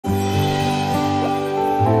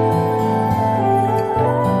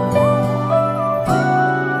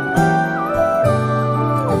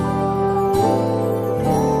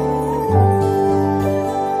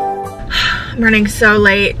morning so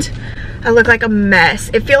late. I look like a mess.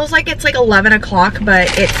 It feels like it's like 11 o'clock, but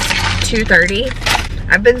it's 2:30.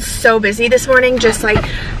 I've been so busy this morning just like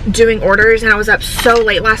doing orders, and I was up so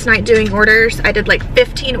late last night doing orders. I did like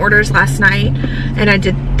 15 orders last night and I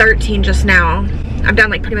did 13 just now. I've done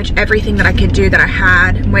like pretty much everything that I could do that I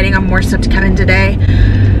had. I'm waiting on more stuff to come in today.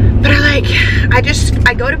 But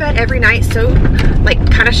I go to bed every night so like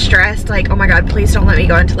kind of stressed, like, oh my God, please don't let me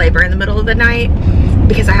go into labor in the middle of the night,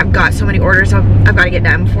 because I have got so many orders I've got to get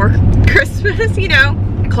done before Christmas, you know.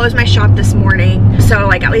 I closed my shop this morning, so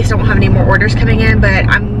like at least I won't have any more orders coming in, but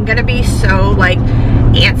I'm gonna be so like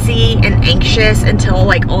antsy and anxious until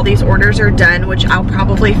like all these orders are done, which I'll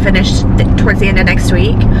probably finish towards the end of next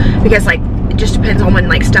week, because like it just depends on when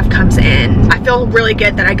like stuff comes in. I feel really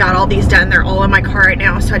good that I got all these done. They're all in my car right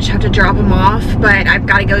now, so I just have to drop them off. But I've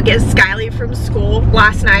got to go get Skyly from school.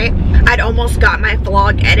 Last night I'd almost got my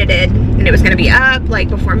vlog edited and it was gonna be up like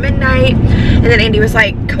before midnight, and then Andy was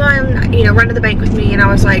like, come on, you know, run to the bank with me, and I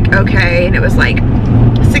was like, okay. And it was like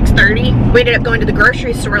 6:30. We ended up going to the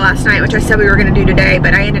grocery store last night, which I said we were gonna do today,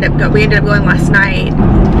 but we ended up going last night.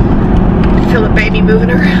 I feel the baby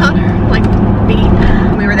moving around her like feet.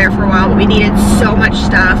 We were there for a while, but we needed so much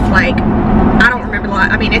stuff. Like, I don't remember a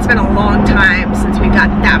lot. I mean, it's been a long time since we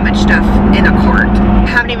got that much stuff in a cart. I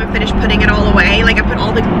haven't even finished putting it all away. Like, I put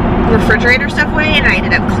all the refrigerator stuff away, and I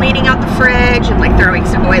ended up cleaning out the fridge and like throwing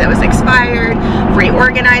stuff away that was expired,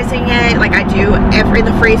 reorganizing it. Like I do in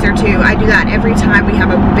the freezer too. I do that every time we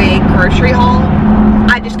have a big grocery haul.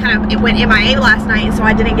 I just it went MIA last night, so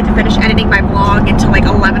I didn't get to finish editing my vlog until like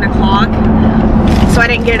 11 o'clock. So I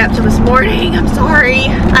didn't get it up till this morning. I'm sorry.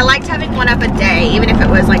 I liked having one up a day, even if it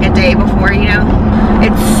was like a day before, you know.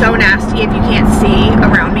 It's so nasty if you can't see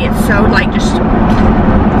around me. It's so like just,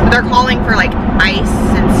 they're calling for like ice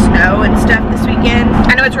and snow and stuff this weekend.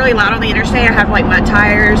 I know it's really loud on the interstate. I have like mud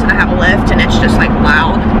tires and I have a lift, and it's just like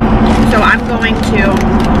loud. So I'm going to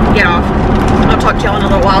get off. I'll talk to y'all in a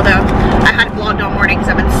little while though. I hadn't vlogged all morning because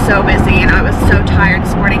I've been so busy, and I was so tired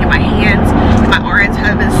this morning, and my hands and my arms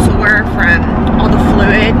have been sore from all the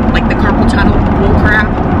fluid, like the carpal tunnel bull crap.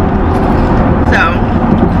 So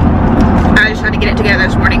I just had to get it together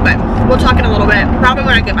this morning, but we'll talk in a little bit, probably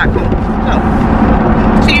when I get back home. So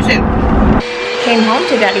see you soon. Came home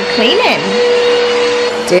to daddy cleaning.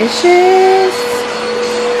 Dishes.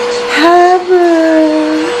 Hi.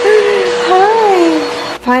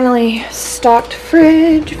 Finally stocked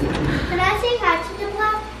fridge. Can I say hi to the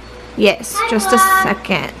vlog? Yes, Hi, just vlog. a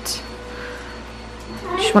second.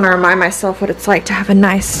 Just want to remind myself what it's like to have a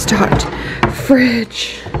nice stocked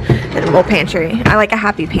fridge and a little pantry. I like a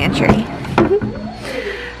happy pantry.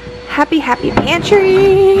 Happy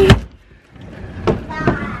pantry.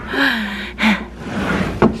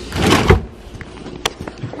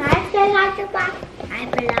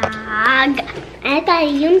 I got a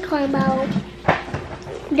unicorn bow.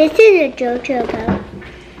 This is a JoJo bow.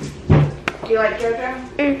 Do you like JoJo?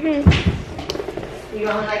 Mm-hmm. Do you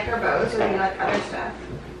only like her bows, or do you like other stuff?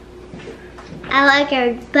 I like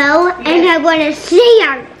her bow, and I want to see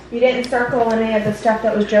her. You didn't circle any of the stuff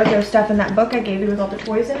that was JoJo stuff in that book I gave you with all the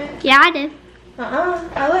toys in it? Yeah, I did.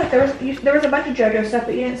 I looked. There was a bunch of JoJo stuff,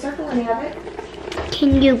 but you didn't circle any of it.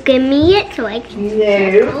 Can you give me it so I can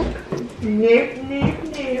circle? Nope.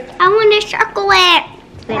 I want to circle it.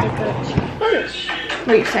 Very good.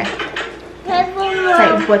 What do you say? Say,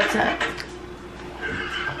 what's up?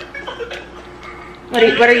 What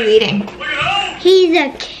are you eating? He's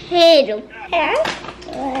a kid.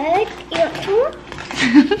 What?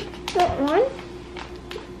 One?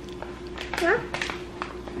 Huh?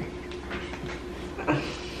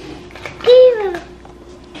 Ew.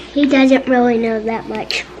 He doesn't really know that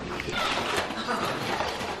much.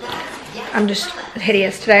 I'm just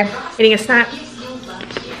hideous today. Eating a snack.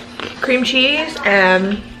 Cream cheese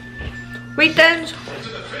and wheat thins.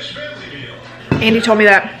 Andy told me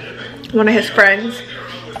that one of his friends,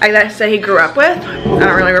 I guess that he grew up with, I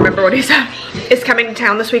don't really remember what he said, is coming to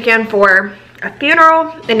town this weekend for a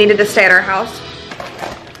funeral and needed to stay at our house.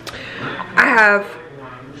 I have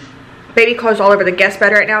baby clothes all over the guest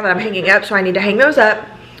bed right now that I'm hanging up, so I need to hang those up.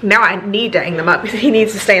 Now I need to hang them up because he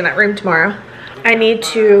needs to stay in that room tomorrow. I need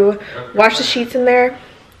to wash the sheets in there.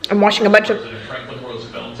 I'm washing a bunch of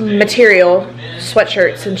material,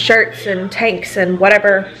 sweatshirts and shirts and tanks and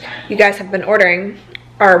whatever you guys have been ordering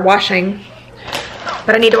or washing.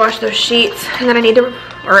 But I need to wash those sheets, and then I need to,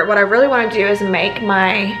 or what I really want to do is make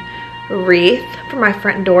my wreath for my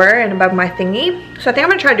front door and above my thingy. So I think I'm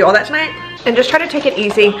gonna try to do all that tonight and just try to take it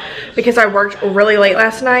easy because I worked really late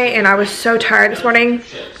last night and I was so tired this morning.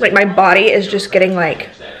 Like my body is just getting like,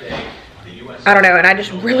 I don't know, and I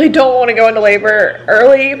just really don't want to go into labor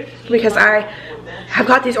early because I I've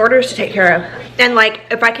got these orders to take care of. And like,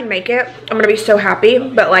 if I can make it, I'm gonna be so happy.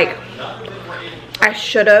 But like, I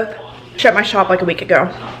should have shut my shop like a week ago.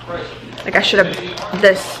 Like I should have,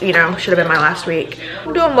 this, you know, should have been my last week.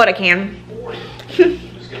 I'm doing what I can.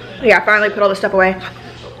 Yeah, I finally put all this stuff away.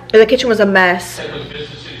 The kitchen was a mess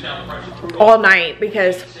all night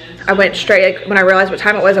because I went straight, like, when I realized what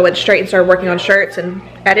time it was, I went straight and started working on shirts and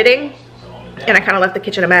editing. And I kind of left the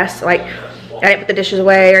kitchen a mess. Like, I didn't put the dishes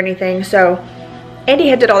away or anything. So Andy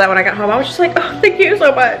had did all that when I got home. I was just like, oh, thank you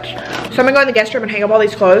so much. So I'm gonna go in the guest room and hang up all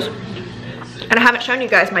these clothes. And I haven't shown you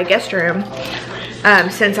guys my guest room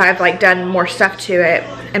since I've like done more stuff to it.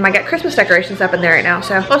 And I got Christmas decorations up in there right now.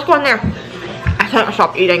 So let's go in there. I can't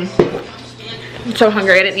stop eating. I'm so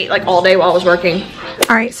hungry. I didn't eat like all day while I was working.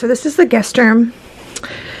 All right, so this is the guest room.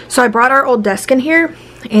 So I brought our old desk in here.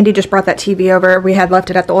 Andy just brought that TV over. We had left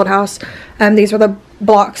it at the old house. These were the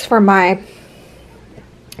blocks for my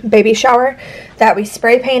baby shower that we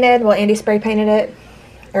spray painted. Well, Andy spray painted it,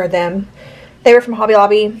 or them. They were from Hobby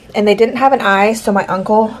Lobby, and they didn't have an eye, so my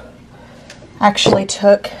uncle actually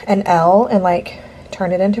took an L and like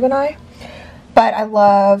turned it into an eye. But I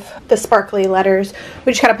love the sparkly letters.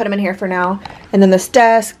 We just kind of put them in here for now. And then this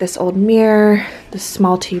desk, this old mirror, this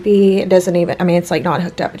small TV. It doesn't even, I mean, it's like not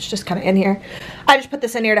hooked up. It's just kind of in here. I just put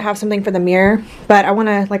this in here to have something for the mirror. But I want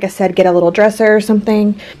to, like I said, get a little dresser or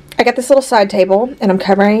something. I got this little side table and I'm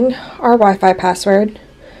covering our Wi-Fi password.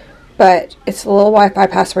 But it's a little Wi-Fi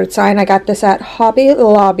password sign. I got this at Hobby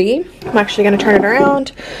Lobby. I'm actually going to turn it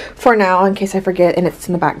around for now in case I forget and it's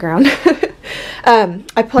in the background.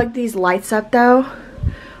 I plugged these lights up though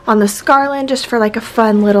on the Scarlett just for like a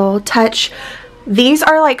fun little touch. These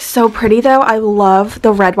are like so pretty though. I love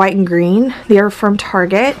the red, white, and green. They are from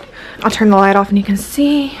Target. I'll turn the light off and you can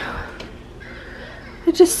see.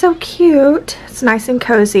 It's just so cute. It's nice and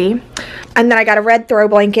cozy. And then I got a red throw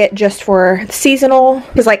blanket just for seasonal.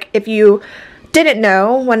 Because like if you didn't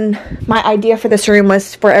know, when my idea for this room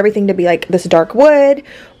was for everything to be like this dark wood,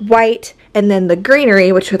 white, and then the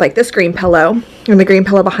greenery, which was like this green pillow and the green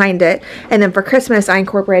pillow behind it. And then for Christmas, I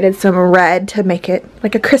incorporated some red to make it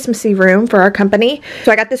like a Christmassy room for our company.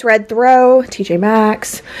 So I got this red throw, TJ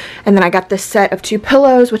Maxx, and then I got this set of 2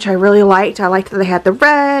 pillows, which I really liked. I liked that they had the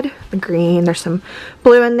red, the green, there's some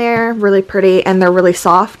blue in there, really pretty, and they're really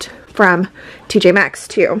soft from TJ Maxx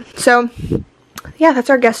too. So yeah, that's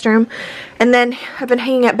our guest room. And then I've been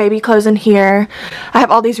hanging up baby clothes in here. I have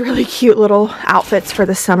all these really cute little outfits for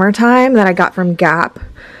the summertime that I got from Gap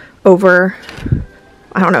over,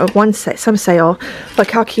 I don't know, some sale.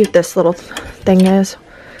 Look how cute this little thing is.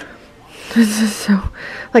 This is so,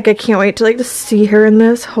 like, I can't wait to like to see her in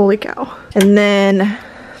this. Holy cow. And then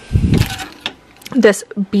this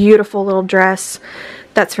beautiful little dress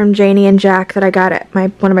that's from Janie and Jack that I got at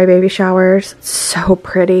one of my baby showers. It's so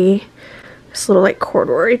pretty. This little like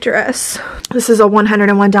corduroy dress. This is a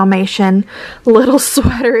 101 Dalmatian little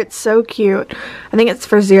sweater. It's so cute. I think it's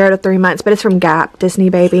for 0 to 3 months, but it's from Gap, Disney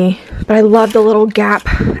baby. But I love the little Gap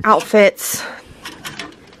outfits.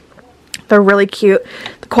 They're really cute.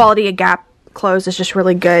 The quality of Gap clothes is just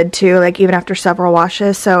really good too, like even after several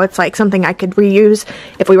washes. So it's like something I could reuse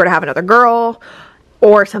if we were to have another girl,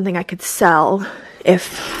 or something I could sell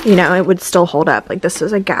if, you know, it would still hold up. Like this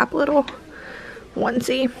is a Gap little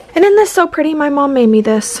onesie. And then this so pretty. My mom made me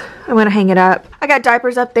this. I'm gonna hang it up. I got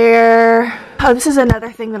diapers up there. Oh, this is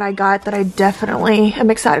another thing that I got that I definitely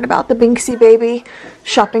am excited about. The Binksy Baby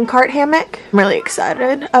shopping cart hammock. I'm really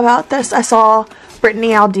excited about this. I saw Brittany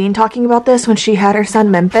Aldean talking about this when she had her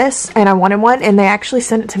son Memphis, and I wanted one, and they actually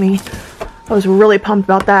sent it to me. I was really pumped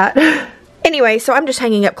about that. Anyway, so I'm just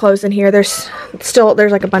hanging up clothes in here. There's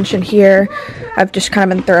like a bunch in here. I've just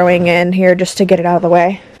kind of been throwing in here just to get it out of the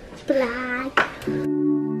way. Black.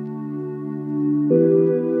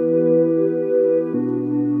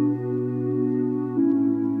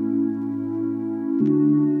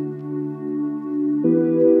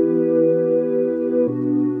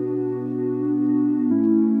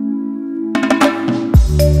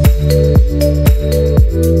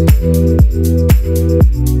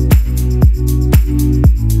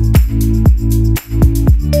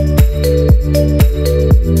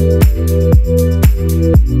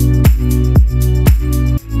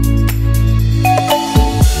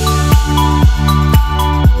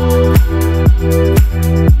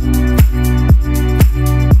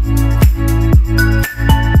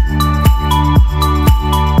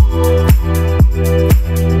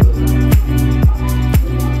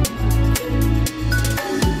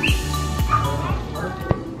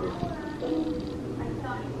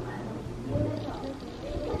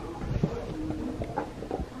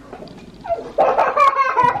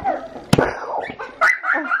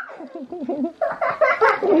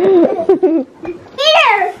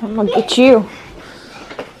 Here! I'm gonna get you.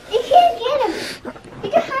 You can't get him. You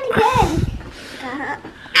don't have to get him.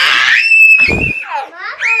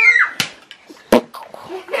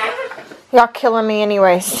 Y'all killing me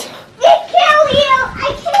anyways. They kill you!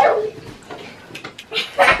 I kill you!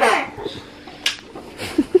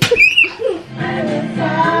 I will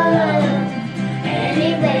follow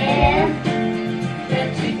anywhere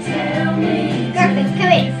that you tell me. Garfield,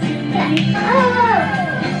 come here.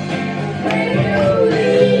 Where you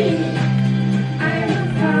lead, I will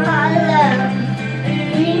follow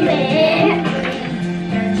anywhere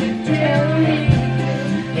that you tell me.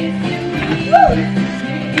 If you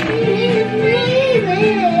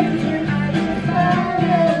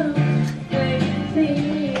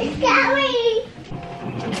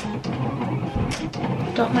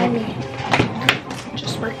Don't mind me.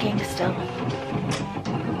 Just working still.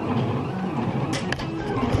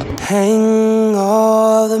 Hang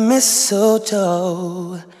all the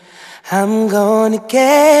mistletoe. I'm gonna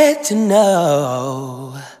get to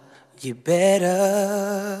know you better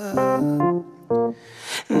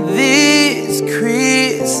this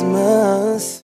Christmas.